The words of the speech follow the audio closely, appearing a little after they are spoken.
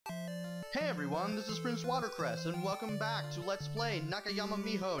Hey everyone, this is Prince Watercress, and welcome back to Let's Play Nakayama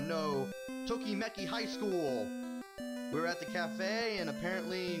Miho no Tokimeki High School. We're at the cafe, and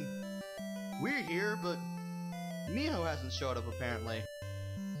apparently we're here, but Miho hasn't showed up apparently.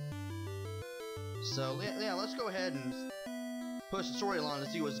 So yeah, let's go ahead and push the story along to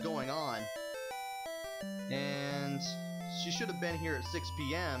see what's going on. And she should have been here at 6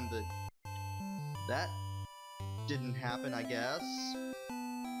 p.m., but that didn't happen, I guess.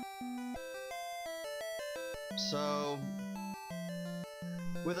 So,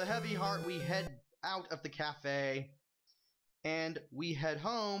 with a heavy heart, we head out of the cafe, and we head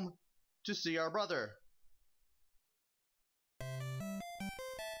home to see our brother.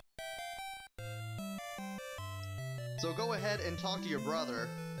 So go ahead and talk to your brother.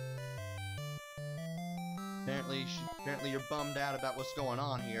 Apparently you're bummed out about what's going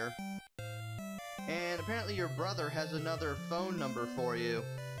on here. And apparently your brother has another phone number for you.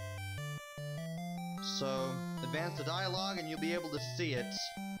 So, advance the dialogue and you'll be able to see it.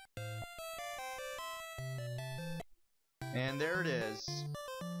 And there it is.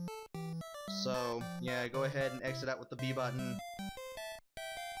 So, yeah, go ahead and exit out with the B button.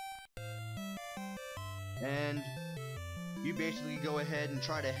 And you basically go ahead and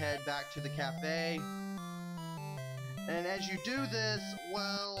try to head back to the cafe. And as you do this,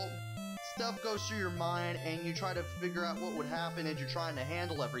 well, stuff goes through your mind and you try to figure out what would happen as you're trying to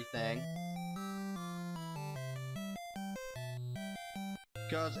handle everything.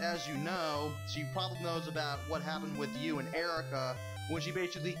 Because, as you know, she probably knows about what happened with you and Erica when she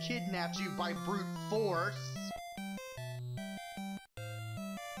basically kidnapped you by brute force.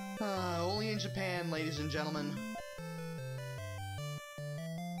 Only in Japan, ladies and gentlemen.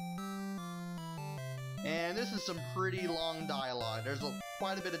 And this is some pretty long dialogue. There's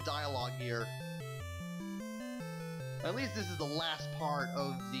quite a bit of dialogue here. At least this is the last part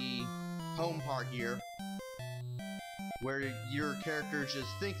of the home part here, where your character just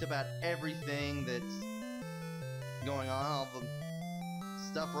thinks about everything that's going on. All the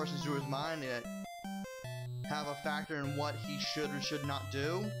stuff rushes through his mind that have a factor in what he should or should not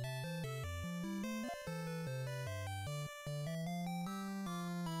do.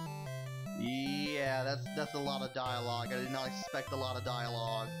 Yeah, that's a lot of dialogue. I did not expect a lot of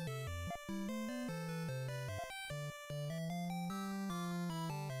dialogue.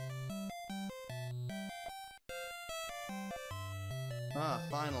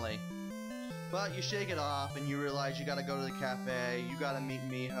 Finally. But you shake it off and you realize you gotta go to the cafe, you gotta meet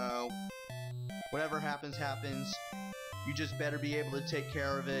Miho. Whatever happens, happens. You just better be able to take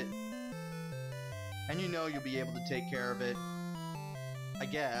care of it. And you know you'll be able to take care of it. I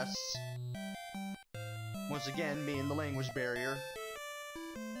guess. Once again, me and the language barrier.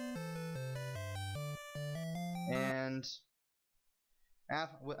 And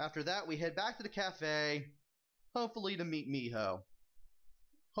after that, we head back to the cafe, hopefully to meet Miho.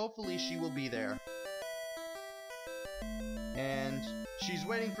 Hopefully she will be there. And she's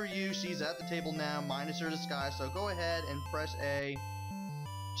waiting for you. She's at the table now, minus her disguise. So go ahead and press A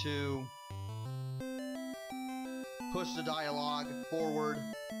to push the dialogue forward.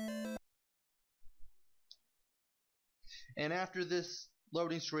 And after this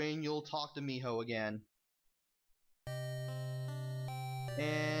loading screen, you'll talk to Miho again.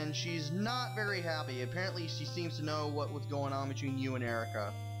 And she's not very happy. Apparently she seems to know what was going on between you and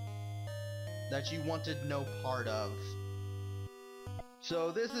Erica that she wanted no part of.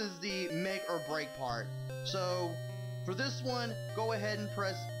 So this is the make or break part. So for this one, go ahead and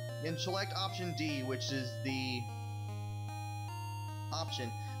press and select option D, which is the option.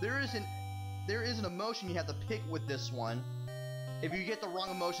 There is an emotion you have to pick with this one. If you get the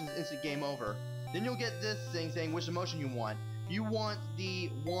wrong emotion, it's instant game over. Then you'll get this thing saying which emotion you want. You want the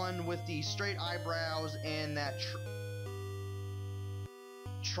one with the straight eyebrows and that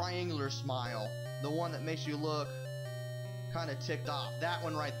triangular smile. The one that makes you look kind of ticked off. That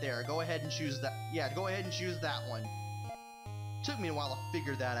one right there. Go ahead and choose that. Yeah, go ahead and choose that one. Took me a while to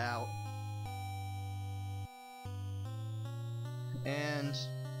figure that out. And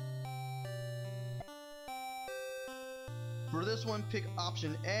for this one, pick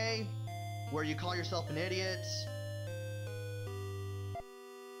option A, where you call yourself an idiot.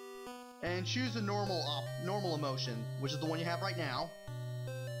 And choose a normal emotion, which is the one you have right now.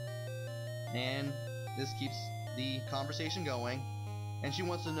 And this keeps the conversation going. And she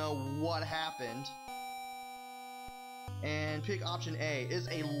wants to know what happened. And pick option A. It's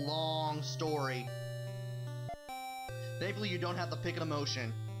a long story. Thankfully, you don't have to pick an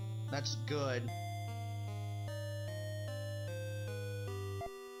emotion. That's good.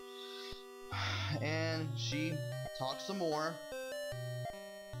 And she talks some more.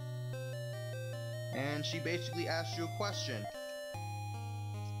 And she basically asks you a question.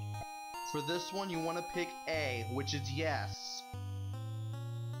 For this one, you want to pick A, which is yes.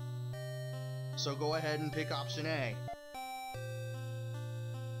 So go ahead and pick option A.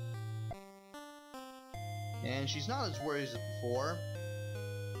 And she's not as worried as before.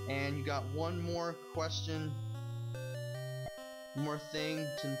 And you got one more question, more thing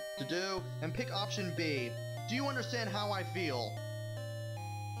to do, and pick option B. Do you understand how I feel?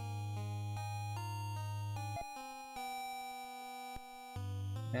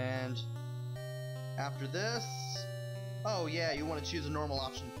 And after this, oh yeah, you want to choose a normal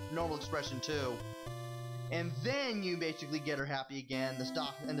option, normal expression too. And then you basically get her happy again,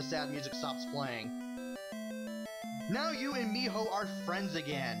 and the sad music stops playing. Now you and Miho are friends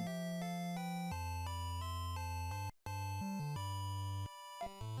again.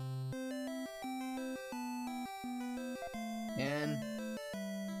 And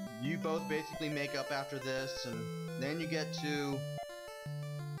you both basically make up after this, and then you get to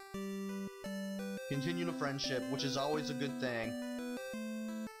continue the friendship, which is always a good thing.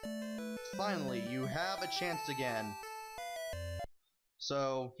 Finally, you have a chance again.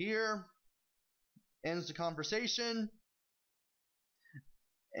 So here ends the conversation,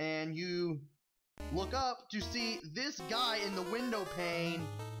 and you look up to see this guy in the window pane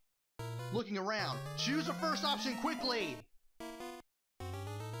looking around. Choose the first option quickly!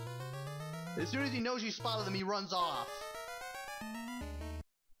 As soon as he knows you spotted him, he runs off.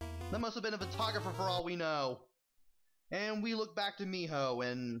 That must have been a photographer for all we know. And we look back to Miho,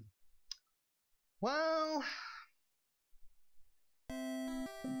 and well,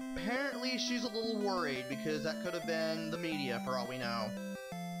 apparently she's a little worried because that could have been the media for all we know,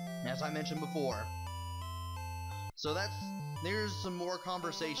 as I mentioned before. So there's some more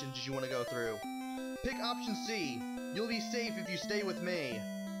conversations that you want to go through. Pick option C. You'll be safe if you stay with me.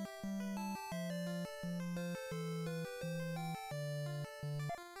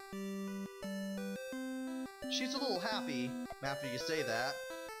 She's a little happy after you say that.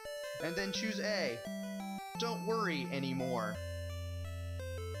 And then choose A. Don't worry anymore.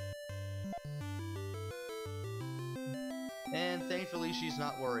 And thankfully she's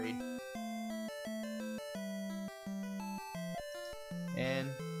not worried. And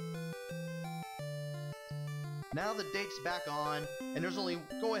now the date's back on, and there's only,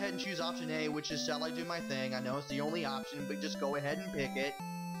 go ahead and choose option A, which is shall I do my thing. I know it's the only option, but just go ahead and pick it.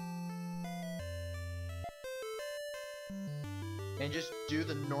 And just do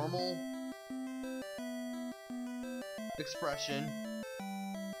the normal expression.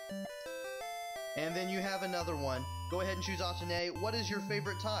 And then you have another one. Go ahead and choose option A. What is your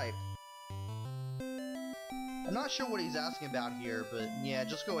favorite type? I'm not sure what he's asking about here, but yeah,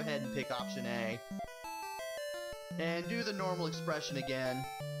 just go ahead and pick option A. And do the normal expression again.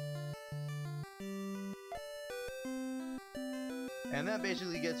 And that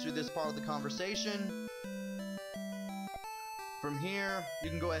basically gets through this part of the conversation. From here, you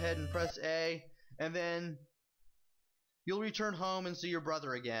can go ahead and press A, and then you'll return home and see your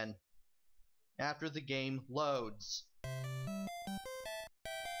brother again after the game loads.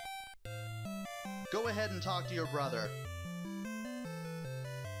 Go ahead and talk to your brother.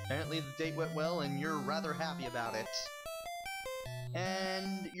 Apparently the date went well and you're rather happy about it.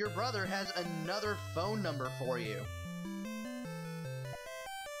 And your brother has another phone number for you.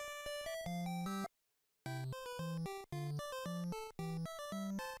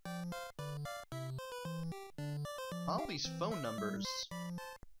 All these phone numbers.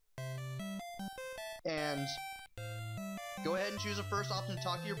 And go ahead and choose the first option to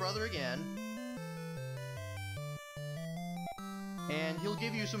talk to your brother again. And he'll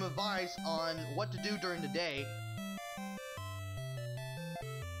give you some advice on what to do during the date.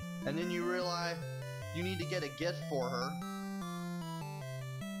 And then you realize you need to get a gift for her.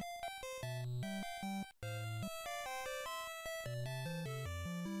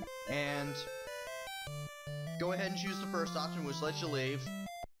 And go ahead and choose the first option, which lets you leave.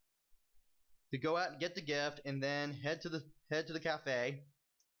 To go out and get the gift, and then head to the cafe,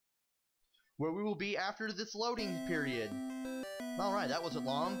 where we will be after this loading period. Alright, that wasn't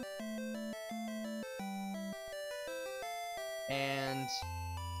long. And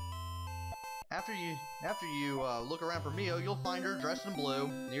after you look around for Miho, you'll find her dressed in blue.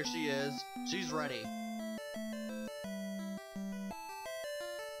 Here she is. She's ready.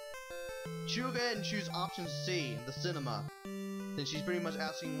 She'll go ahead and choose option C, the cinema. Then she's pretty much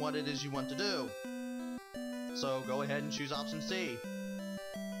asking what it is you want to do. So go ahead and choose option C.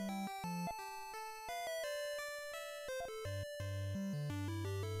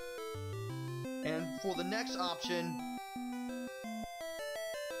 And for the next option,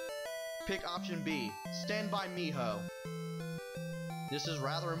 pick option B, Stand by Miho. This is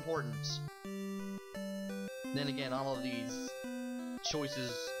rather important. Then again, all of these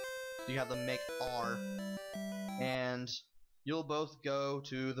choices you have to make are. And you'll both go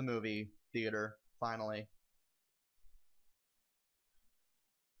to the movie theater, finally.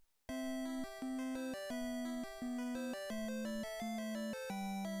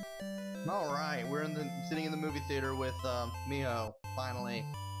 Alright, we're sitting in the movie theater with Miho, finally.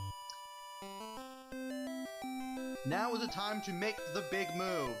 Now is the time to make the big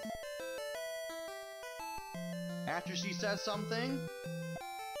move. After she says something,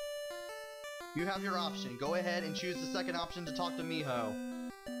 you have your option. Go ahead and choose the second option to talk to Miho.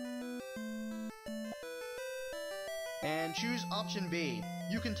 And choose option B.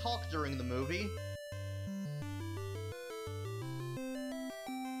 You can talk during the movie.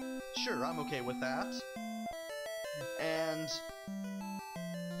 Sure, I'm okay with that. And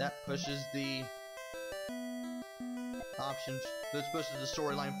that pushes the option, this pushes the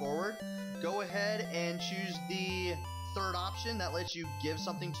storyline forward. Go ahead and choose the third option that lets you give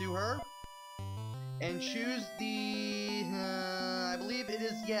something to her. And choose the, I believe it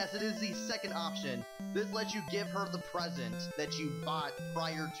is, yes, it is the second option. This lets you give her the present that you bought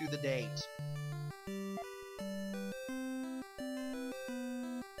prior to the date.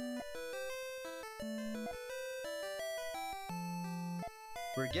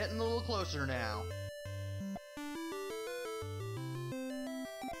 We're getting a little closer now.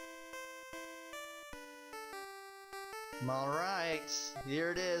 Alright,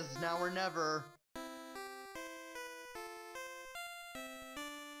 here it is, now or never.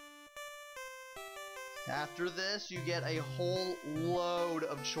 After this, you get a whole load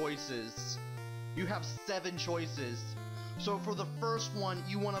of choices. You have 7 choices. So for the first one,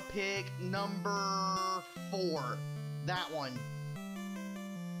 you want to pick number 4. That one.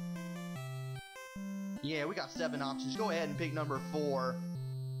 Yeah, we got 7 options. Go ahead and pick number 4.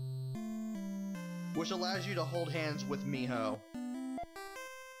 Which allows you to hold hands with Miho.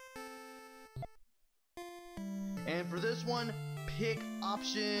 And for this one, pick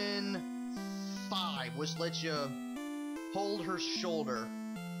option 5, which lets you hold her shoulder.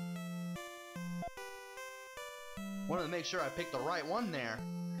 Wanted to make sure I picked the right one there.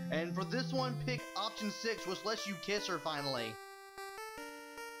 And for this one, pick option 6, which lets you kiss her finally.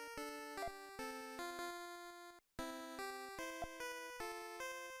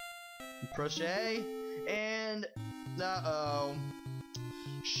 Push A, and uh-oh.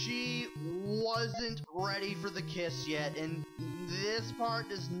 She wasn't ready for the kiss yet, and this part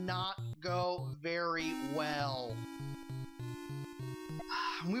does not go very well.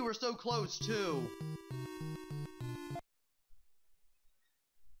 We were so close, too.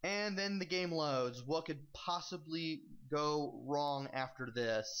 And then the game loads. What could possibly go wrong after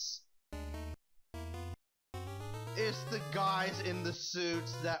this? It's the guys in the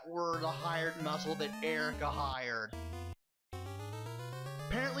suits that were the hired muscle that Erica hired.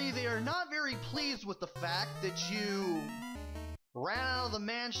 Apparently they are not very pleased with the fact that you ran out of the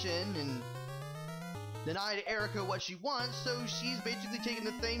mansion and denied Erica what she wants, so she's basically taking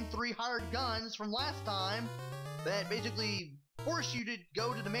the same 3 hired guns from last time that basically force you to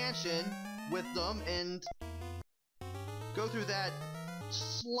go to the mansion with them and go through that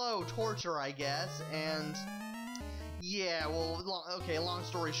slow torture, I guess, and yeah, well, okay, long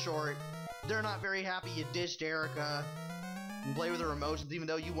story short, they're not very happy you ditched Erica and play with her emotions even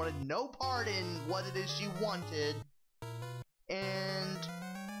though you wanted no part in what it is she wanted, and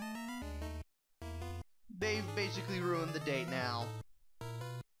they've basically ruined the date now.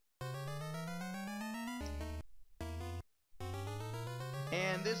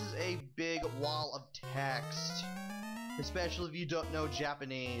 And this is a big wall of text, especially if you don't know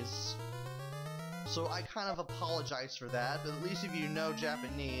Japanese. So I kind of apologize for that, but at least if you know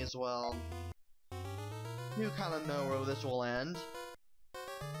Japanese, well, you kind of know where this will end.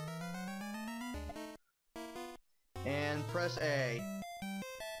 And press A.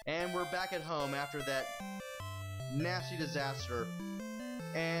 And we're back at home after that nasty disaster.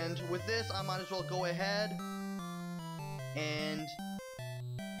 And with this, I might as well go ahead and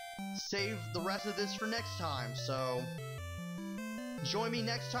save the rest of this for next time. So join me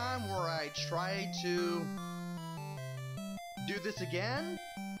next time where I try to do this again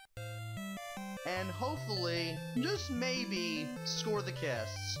and hopefully, just maybe, score the kiss.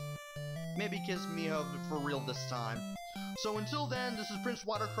 Maybe kiss Miho for real this time. So until then, this is Prince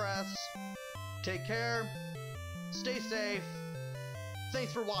Watercress. Take care, stay safe,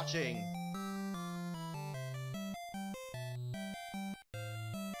 thanks for watching.